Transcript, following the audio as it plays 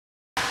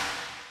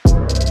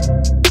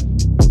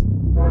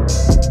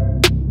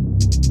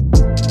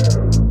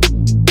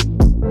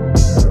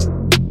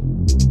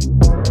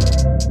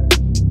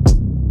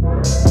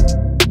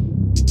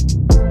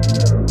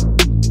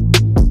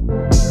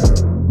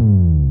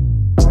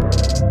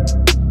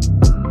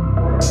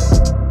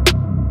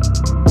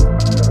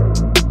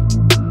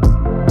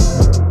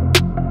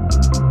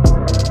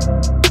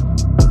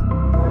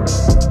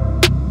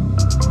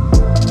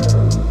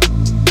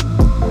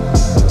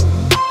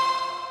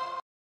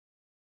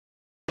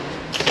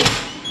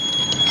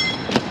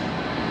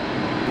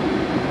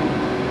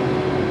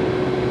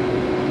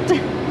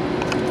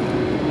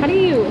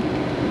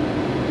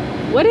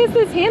What is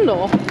this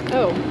handle?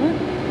 Oh.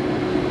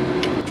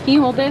 Can you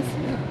hold this?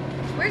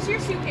 Where's your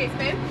suitcase,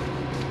 babe?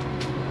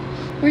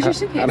 Where's your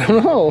suitcase? I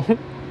don't know.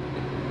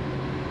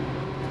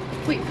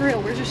 Wait, for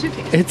real, where's your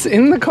suitcase? It's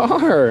in the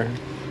car.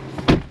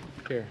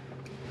 Here.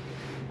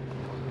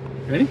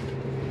 Ready?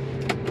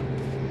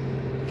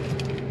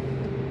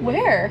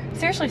 Where?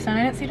 Seriously, son,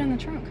 I didn't see it in the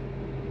trunk.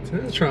 It's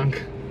in the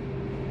trunk.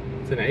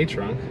 It's in a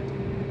trunk.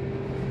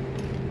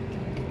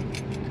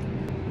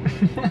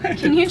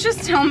 Can you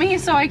just tell me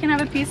so I can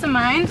have a peace of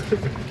mind?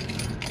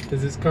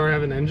 Does this car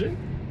have an engine?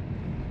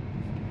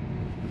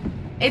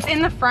 It's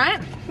in the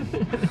front?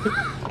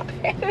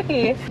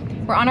 Baby.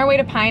 We're on our way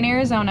to Pine,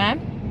 Arizona,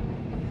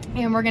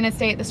 and we're gonna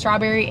stay at the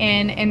Strawberry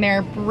Inn in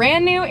their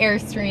brand new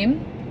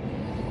Airstream.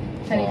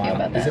 How do you feel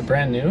about that? Is it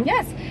brand new?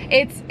 Yes,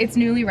 it's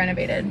newly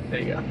renovated. There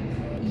you go.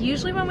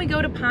 Usually when we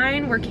go to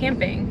Pine, we're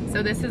camping,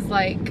 so this is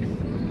like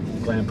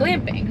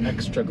glamping.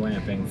 Extra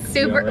glamping.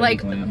 Super,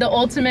 like the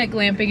ultimate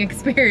glamping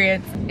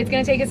experience. It's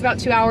gonna take us about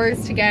 2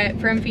 hours to get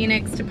from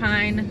Phoenix to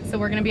Pine, so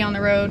we're gonna be on the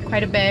road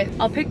quite a bit.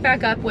 I'll pick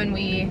back up when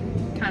we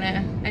kind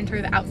of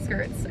enter the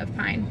outskirts of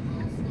Pine.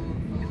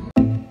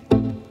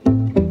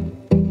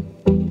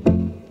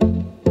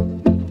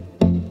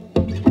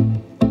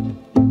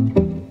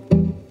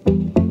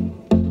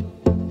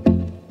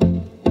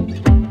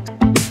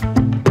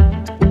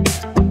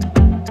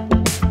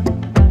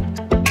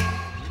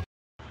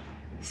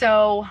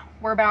 So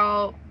we're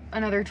about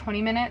another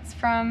 20 minutes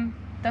from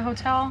the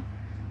hotel,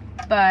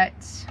 but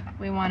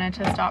we wanted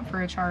to stop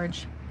for a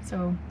charge.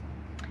 So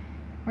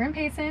we're in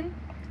Payson.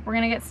 We're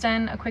gonna get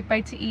Sten a quick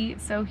bite to eat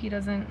so he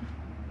doesn't...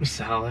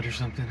 Salad or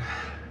something.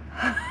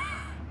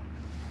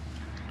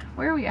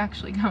 Where are we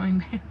actually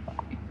going?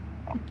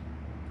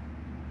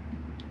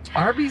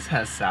 Arby's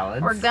has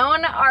salads. We're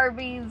going to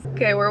Arby's.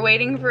 Okay, we're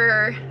waiting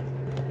for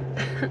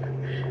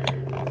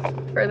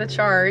for the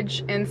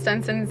charge, and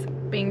Stenson's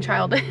being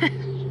childish.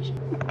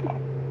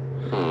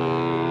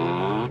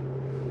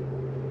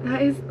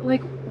 That is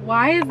like,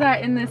 why is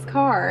that in this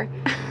car?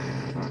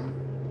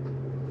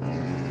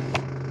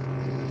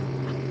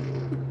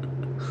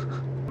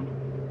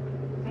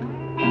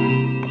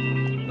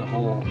 The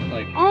whole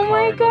like. Oh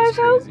my car gosh,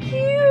 how goes crazy.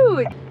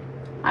 cute!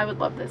 I would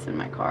love this in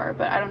my car,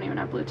 but I don't even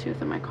have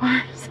Bluetooth in my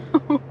car,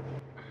 so.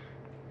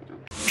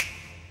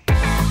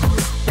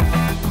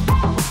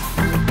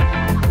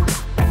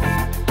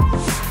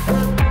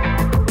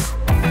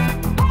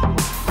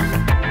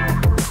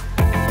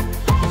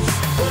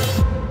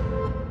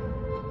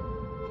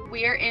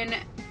 We are in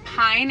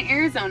Pine,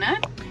 Arizona,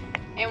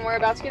 and we're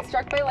about to get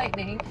struck by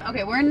lightning.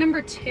 Okay, we're in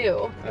number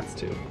 2. That's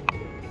 2.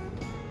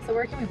 So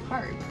where can we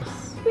park?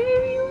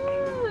 Baby,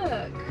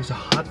 look! There's a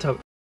hot tub.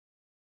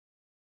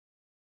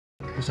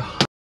 There's a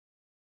hot...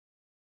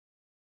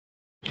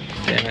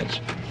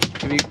 Damage.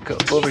 Can we go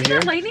over Did you see here?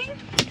 that lightning?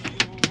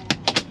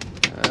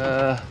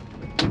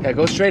 Yeah,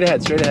 go straight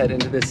ahead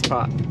into this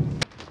spot.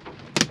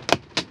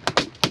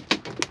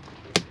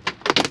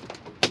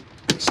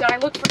 Should I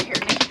look for here?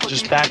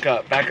 Just back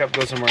up,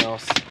 go somewhere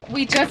else.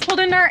 We just pulled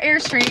into our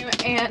Airstream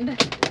and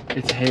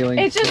It's hailing.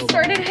 it just so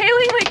started bad.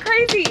 hailing like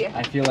crazy.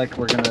 I feel like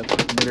we're gonna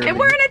literally And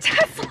we're in a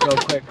Tesla. go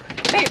quick.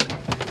 Babe,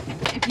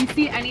 if you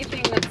see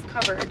anything that's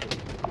covered,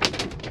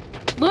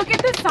 look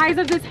at the size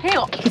of this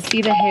hail. You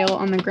see the hail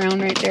on the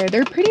ground right there.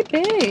 They're pretty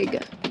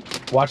big.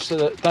 Watch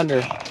the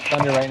thunder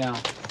right now.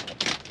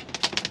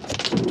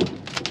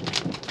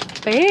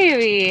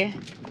 Baby.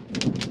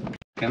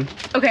 Okay.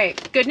 Okay,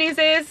 good news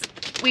is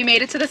we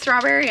made it to the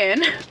Strawberry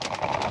Inn.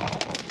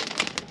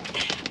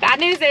 Bad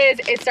news is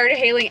it started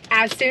hailing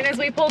as soon as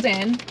we pulled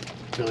in.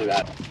 Really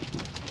bad.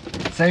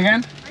 Say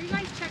again? Are you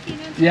guys checking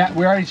in? Yeah,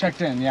 we already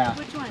checked in, yeah.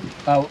 Which one?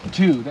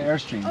 2, the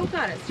Airstream. Oh,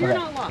 got it. So you're Okay.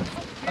 not lost.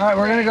 All right,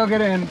 we're gonna go get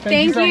in.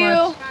 Thank you so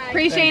much.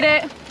 Appreciate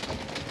it.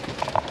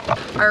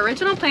 Our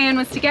original plan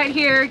was to get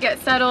here, get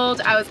settled.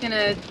 I was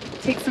gonna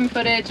take some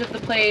footage of the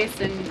place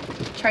and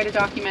try to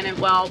document it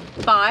well,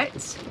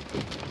 but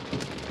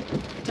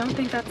I don't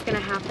think that's gonna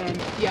happen.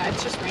 Yeah,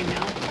 it's just rain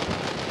now.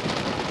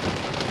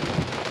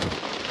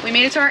 We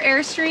made it to our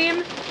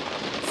Airstream.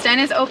 Sten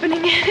is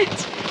opening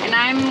it, and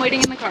I'm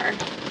waiting in the car.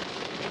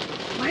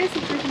 Why is he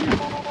freaking out?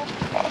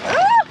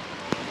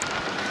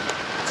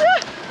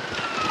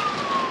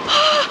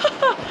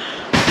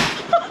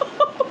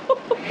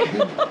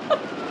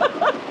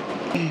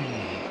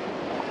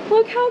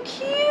 Look how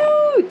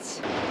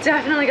cute!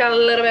 Definitely got a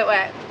little bit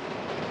wet.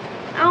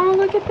 Oh,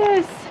 look at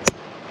this.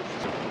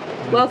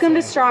 Welcome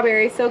to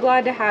Strawberry. So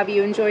glad to have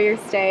you. Enjoy your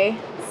stay.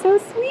 So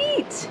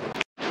sweet.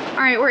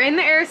 All right, we're in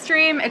the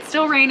Airstream. It's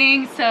still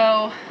raining,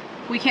 so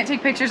we can't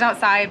take pictures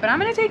outside, but I'm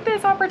gonna take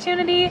this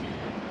opportunity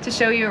to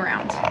show you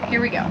around.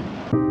 Here we go.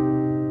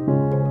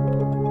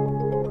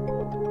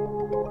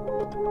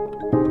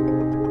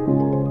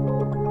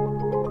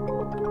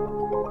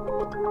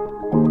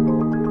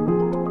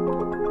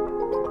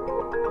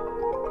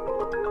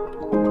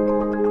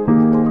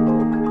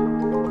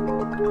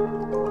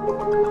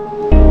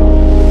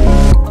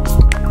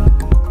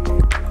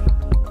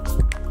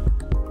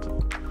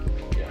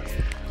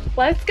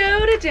 Let's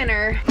go to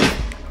dinner.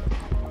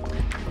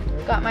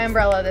 Got my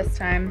umbrella this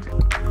time.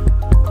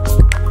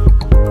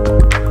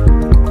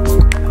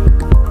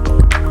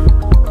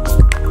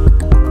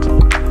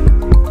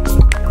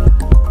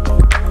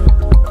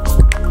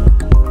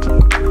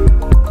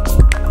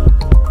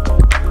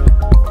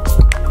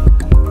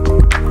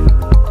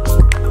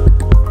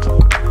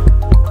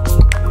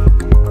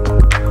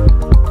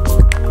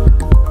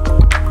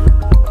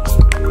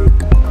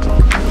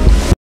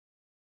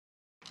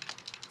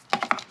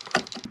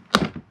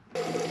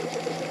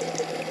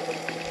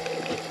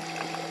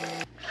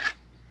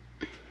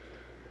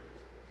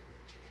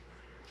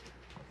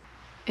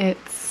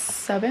 It's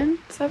 7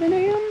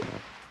 a.m.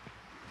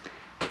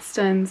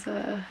 Sten's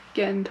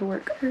getting to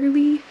work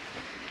early,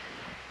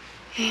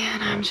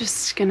 and I'm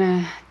just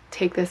gonna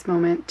take this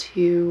moment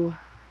to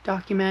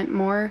document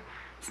more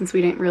since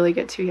we didn't really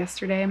get to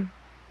yesterday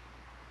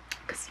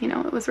because, you know,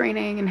 it was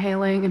raining and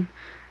hailing and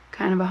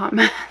kind of a hot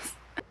mess.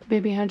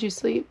 Baby, how'd you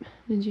sleep?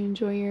 Did you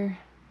enjoy your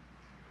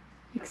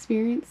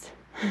experience?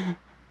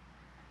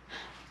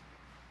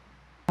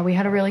 We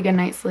had a really good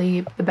night's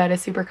sleep. The bed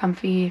is super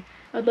comfy.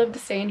 I'd love to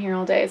stay in here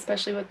all day,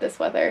 especially with this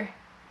weather.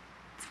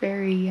 It's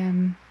very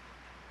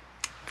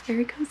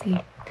cozy.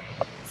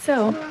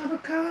 So,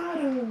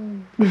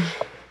 avocado.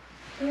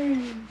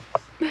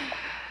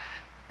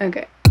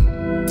 Okay.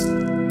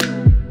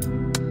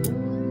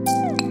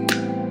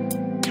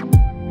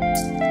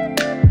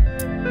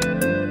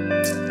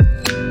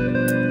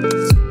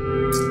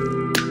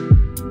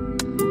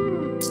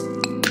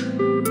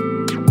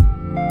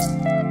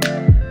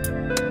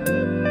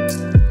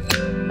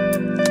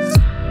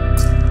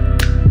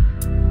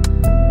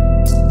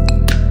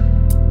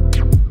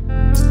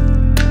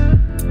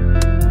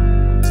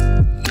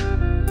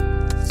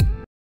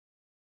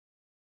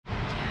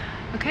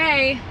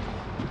 Okay,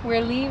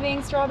 we're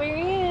leaving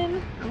Strawberry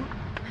Inn.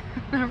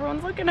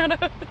 Everyone's looking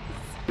at us.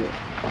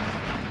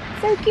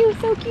 So cute,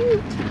 so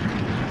cute.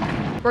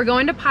 We're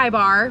going to Pie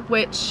Bar,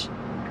 which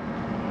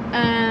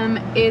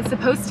is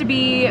supposed to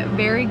be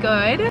very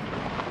good. It's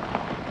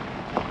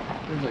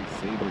like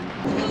savory.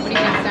 What do you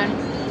think, Sten?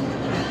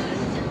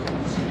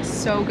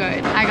 So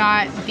good. I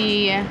got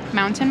the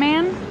Mountain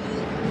Man.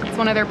 It's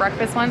one of their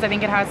breakfast ones. I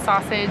think it has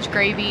sausage,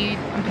 gravy,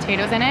 and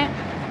potatoes in it.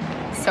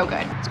 So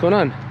good. What's going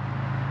on?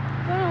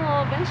 Going on a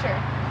little adventure.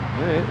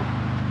 All right.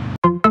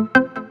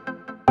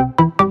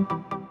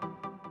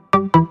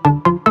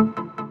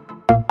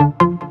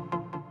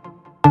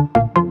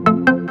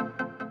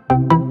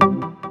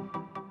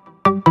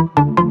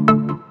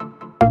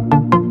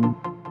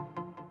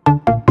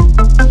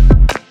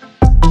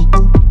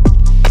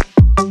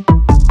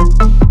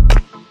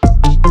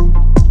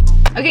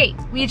 Okay,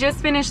 we just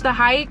finished the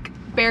hike,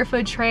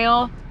 Barefoot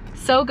Trail.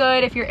 So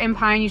good. If you're in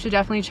Pine, you should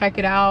definitely check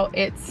it out.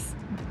 It's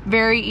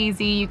very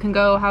easy. You can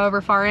go however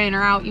far in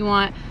or out you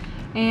want,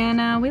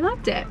 and we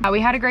loved it.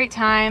 We had a great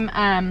time.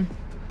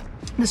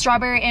 The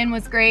Strawberry Inn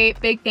was great.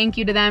 Big thank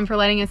you to them for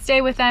letting us stay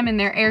with them in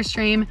their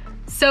Airstream.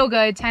 So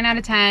good, 10 out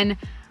of 10.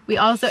 We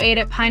also ate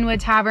at Pinewood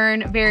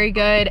Tavern, very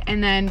good,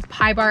 and then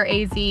Pie Bar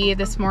AZ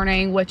this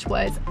morning, which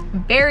was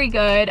very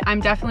good. I'm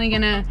definitely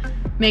gonna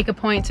make a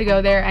point to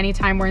go there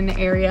anytime we're in the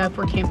area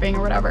for camping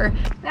or whatever.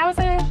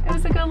 It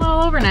was a good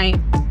little overnight.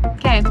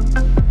 Okay,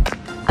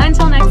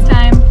 until next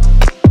time.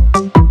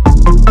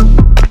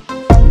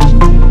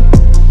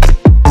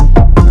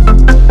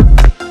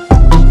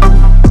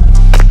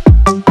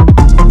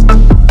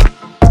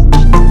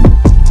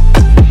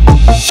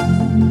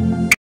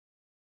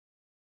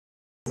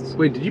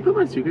 Wait, did you put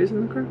my suitcase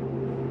in the car?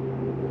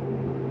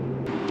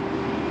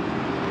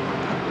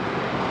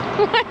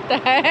 What the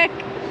heck?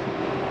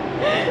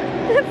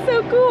 That's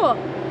so cool.